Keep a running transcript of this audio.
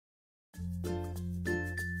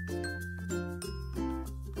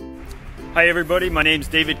Hi everybody, my name is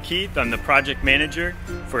David Keith. I'm the project manager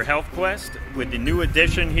for HealthQuest with the new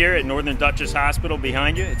addition here at Northern Dutchess Hospital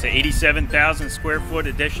behind you. It's an 87,000 square foot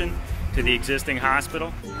addition to the existing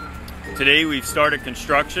hospital. Today we've started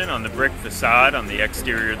construction on the brick facade on the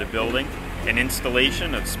exterior of the building and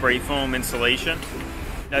installation of spray foam insulation.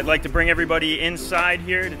 I'd like to bring everybody inside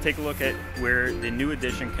here to take a look at where the new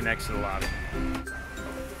addition connects to the lobby.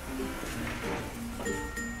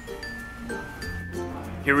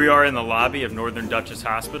 Here we are in the lobby of Northern Dutchess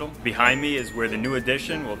Hospital. Behind me is where the new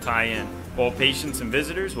addition will tie in. All patients and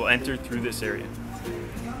visitors will enter through this area.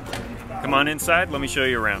 Come on inside, let me show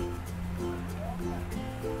you around.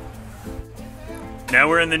 Now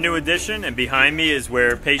we're in the new addition, and behind me is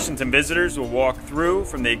where patients and visitors will walk through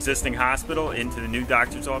from the existing hospital into the new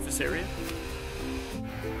doctor's office area.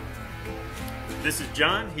 This is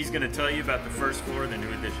John. He's going to tell you about the first floor of the new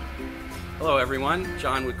addition. Hello everyone,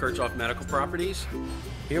 John with Kirchhoff Medical Properties.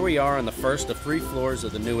 Here we are on the first of 3 floors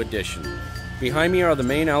of the new addition. Behind me are the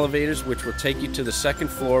main elevators which will take you to the second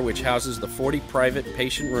floor, which houses the 40 private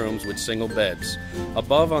patient rooms with single beds.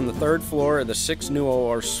 Above on the 3rd floor are the 6 new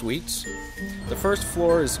OR suites. The first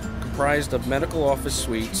floor is comprised of medical office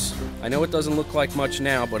suites. I know it doesn't look like much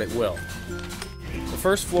now, but it will. The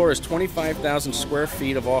first floor is 25,000 square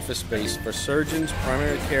feet of office space for surgeons,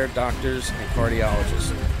 primary care doctors, and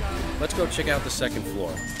cardiologists. Let's go check out the second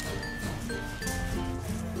floor.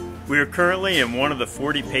 We are currently in one of the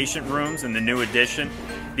 40 patient rooms in the new addition.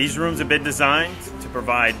 These rooms have been designed to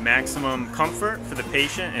provide maximum comfort for the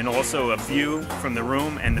patient and also a view from the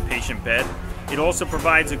room and the patient bed. It also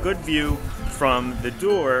provides a good view from the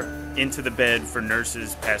door into the bed for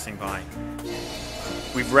nurses passing by.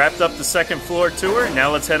 We've wrapped up the second floor tour.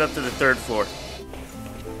 Now let's head up to the 3rd floor.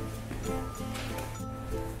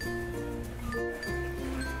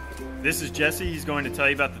 This is Jesse. He's going to tell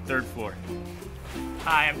you about the 3rd floor.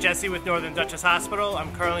 Hi, I'm Jesse with Northern Dutchess Hospital.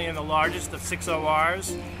 I'm currently in the largest of 6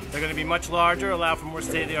 ORs. They're going to be much larger, allow for more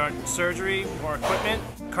state-of-the-art surgery, more equipment.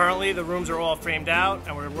 Currently, the rooms are all framed out,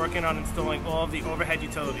 and we're working on installing all of the overhead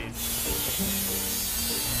utilities.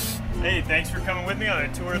 Hey, thanks for coming with me on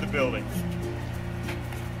a tour of the building.